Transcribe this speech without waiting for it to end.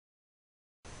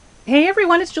Hey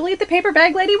everyone, it's Julie at the Paper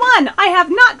Bag Lady 1. I have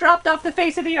not dropped off the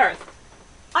face of the earth.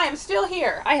 I am still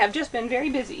here. I have just been very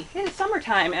busy. It is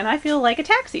summertime and I feel like a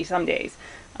taxi some days.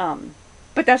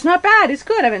 But that's not bad. It's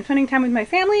good. I've been spending time with my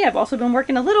family. I've also been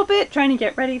working a little bit, trying to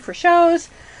get ready for shows.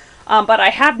 But I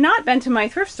have not been to my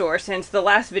thrift store since the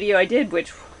last video I did,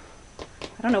 which,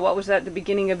 I don't know, what was that, the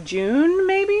beginning of June,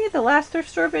 maybe? The last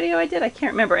thrift store video I did? I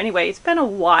can't remember. Anyway, it's been a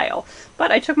while.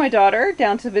 But I took my daughter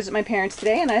down to visit my parents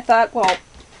today and I thought, well,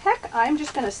 heck, I'm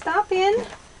just going to stop in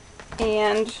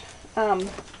and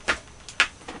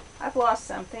I've lost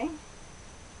something.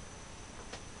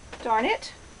 Darn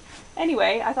it.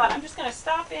 Anyway, I thought I'm just going to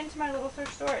stop into my little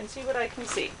thrift store and see what I can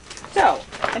see. So,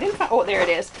 I didn't find, oh, there it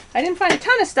is. I didn't find a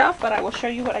ton of stuff, but I will show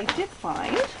you what I did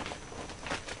find.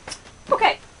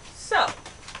 Okay, so,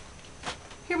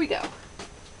 here we go.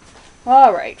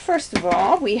 All right, first of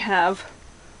all, we have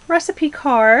recipe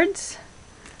cards,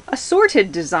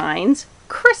 assorted designs,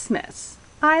 Christmas.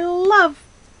 I love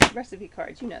recipe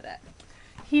cards, you know that.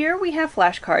 Here we have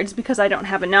flashcards because I don't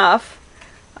have enough.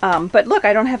 But look,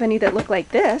 I don't have any that look like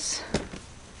this.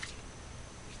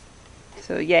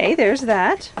 So yay, there's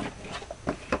that.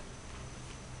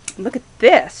 Look at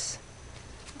this.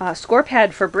 Score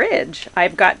pad for bridge.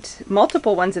 I've got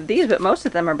multiple ones of these, but most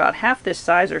of them are about half this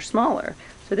size or smaller.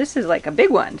 So this is like a big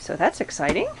one, so that's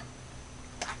exciting.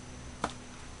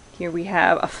 Here we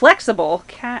have a flexible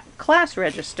class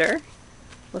register.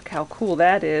 Look how cool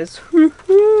that is.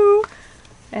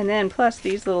 And then plus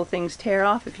these little things tear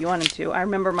off if you want them to. I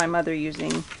remember my mother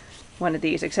using one of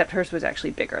these, except hers was actually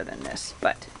bigger than this.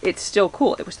 But it's still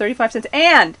cool. It was 35 cents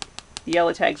and the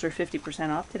yellow tags were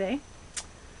 50% off today.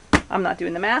 I'm not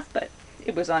doing the math, but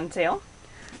it was on sale.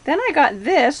 Then I got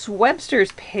this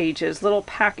Webster's Pages little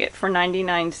packet for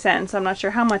 99 cents. I'm not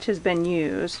sure how much has been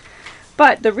used.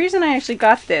 But the reason I actually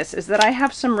got this is that I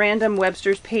have some random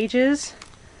Webster's Pages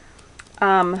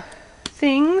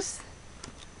things,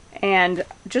 and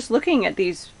just looking at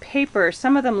these papers,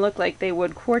 some of them look like they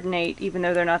would coordinate even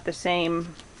though they're not the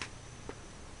same.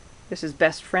 This is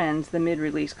Best Friends, the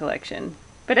mid-release collection.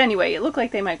 But anyway, it looked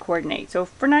like they might coordinate. So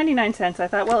for 99 cents I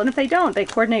thought, well, and if they don't, they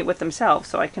coordinate with themselves,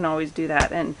 so I can always do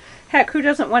that. And heck, who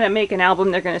doesn't want to make an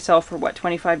album they're going to sell for, what,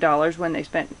 $25 when they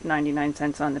spent 99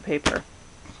 cents on the paper?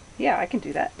 Yeah, I can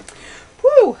do that.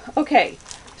 Woo! Okay,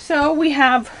 so we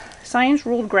have science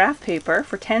ruled graph paper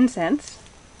for 10 cents.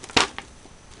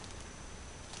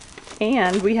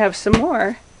 And we have some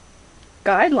more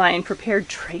guideline prepared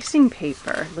tracing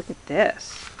paper. Look at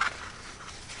this.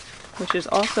 Which is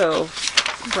also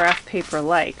graph paper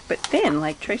like, but thin,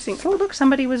 like tracing. Oh, look,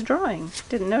 somebody was drawing.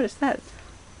 Didn't notice that.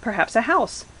 Perhaps a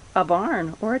house, a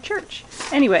barn, or a church.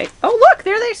 Anyway, oh look,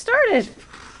 there they started.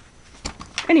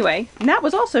 Anyway, and that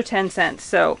was also 10 cents,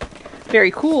 so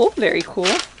very cool, very cool.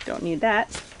 Don't need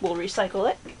that. We'll recycle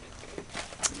it.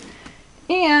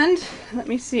 And let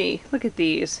me see, look at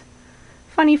these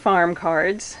funny farm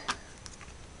cards.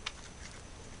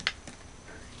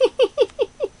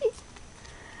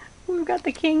 We've got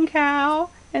the king cow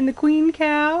and the queen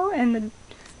cow and the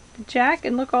jack,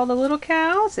 and look, all the little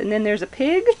cows. And then there's a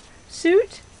pig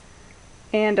suit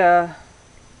and a,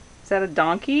 is that a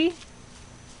donkey?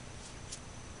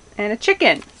 And a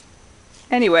chicken.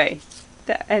 Anyway,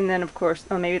 that, and then of course,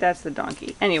 oh, maybe that's the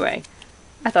donkey. Anyway,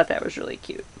 I thought that was really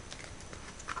cute.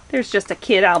 There's just a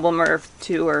kid album or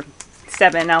 2 or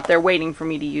 7 out there waiting for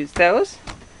me to use those.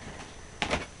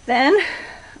 Then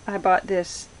I bought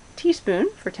this teaspoon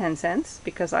for 10 cents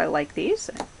because I like these.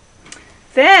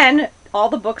 Then all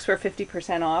the books were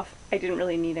 50% off. I didn't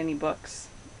really need any books,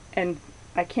 and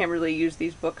I can't really use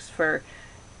these books for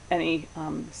any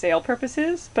sale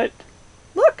purposes, but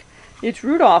look, it's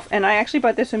Rudolph. And I actually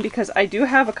bought this one because I do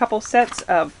have a couple sets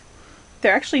of,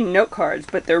 they're actually note cards,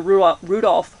 but they're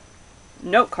Rudolph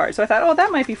note cards. So I thought, oh,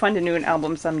 that might be fun to do an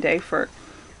album someday for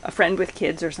a friend with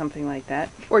kids or something like that,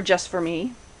 or just for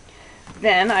me.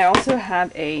 Then I also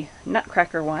have a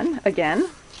Nutcracker one, again,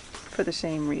 for the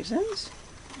same reasons.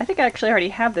 I think I actually already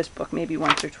have this book, maybe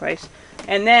once or twice.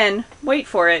 And then, wait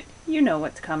for it, you know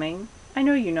what's coming. I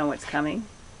know you know what's coming.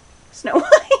 Snow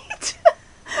White.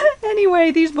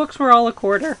 Anyway, these books were all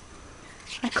 $1.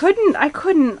 I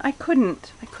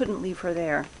couldn't leave her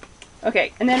there.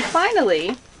 Okay, and then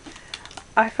finally,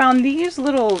 I found these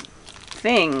little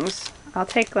things. I'll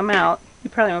take them out. You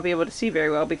probably won't be able to see very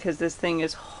well because this thing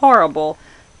is horrible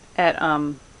at,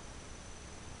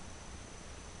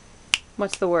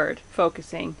 what's the word?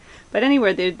 Focusing. But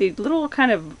anyway, they're the little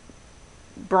kind of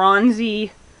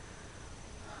bronzy,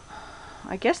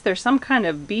 I guess they're some kind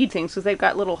of bead things, because they've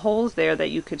got little holes there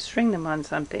that you could string them on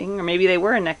something. Or maybe they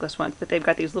were a necklace once, but they've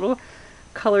got these little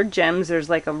colored gems. There's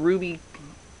like a ruby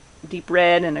deep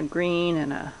red and a green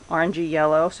and a orangey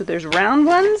yellow. So there's round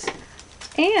ones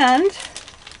and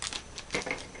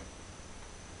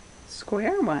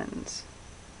square ones.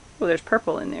 Oh, there's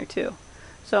purple in there too.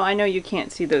 So I know you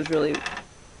can't see those really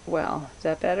well. Is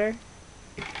that better?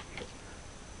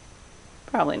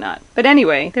 Probably not. But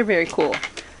anyway, they're very cool.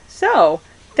 So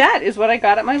that is what I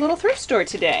got at my little thrift store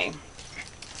today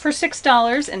for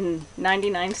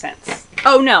 $6.99.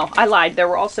 Oh no, I lied. There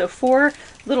were also 4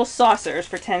 little saucers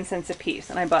for 10 cents a piece,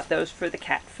 and I bought those for the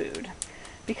cat food.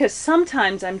 Because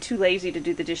sometimes I'm too lazy to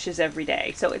do the dishes every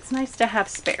day, so it's nice to have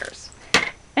spares.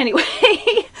 Anyway,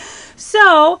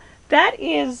 so that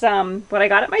is what I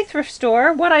got at my thrift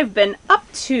store. What I've been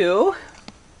up to,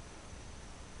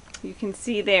 you can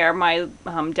see there my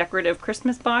decorative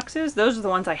Christmas boxes. Those are the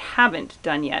ones I haven't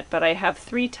done yet, but I have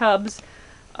 3 tubs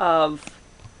of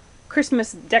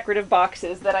Christmas decorative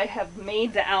boxes that I have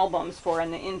made the albums for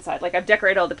on the inside. Like, I've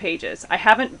decorated all the pages. I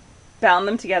haven't bound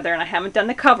them together and I haven't done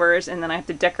the covers, and then I have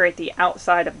to decorate the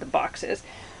outside of the boxes.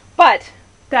 But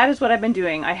that is what I've been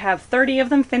doing. I have 30 of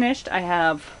them finished. I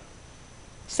have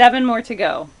 7 more to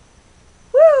go.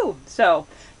 Woo! So,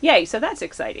 yay, so that's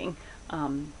exciting.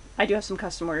 I do have some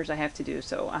custom orders I have to do,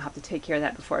 so I'll have to take care of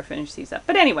that before I finish these up.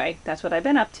 But anyway, that's what I've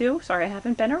been up to. Sorry I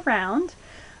haven't been around.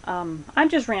 I'm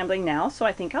just rambling now, so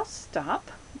I think I'll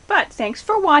stop. But thanks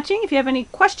for watching. If you have any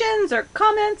questions or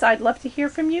comments, I'd love to hear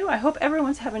from you. I hope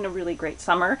everyone's having a really great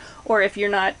summer, or if you're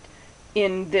not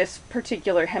in this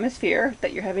particular hemisphere,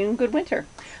 that you're having a good winter.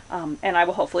 And I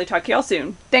will hopefully talk to y'all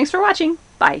soon. Thanks for watching.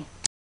 Bye.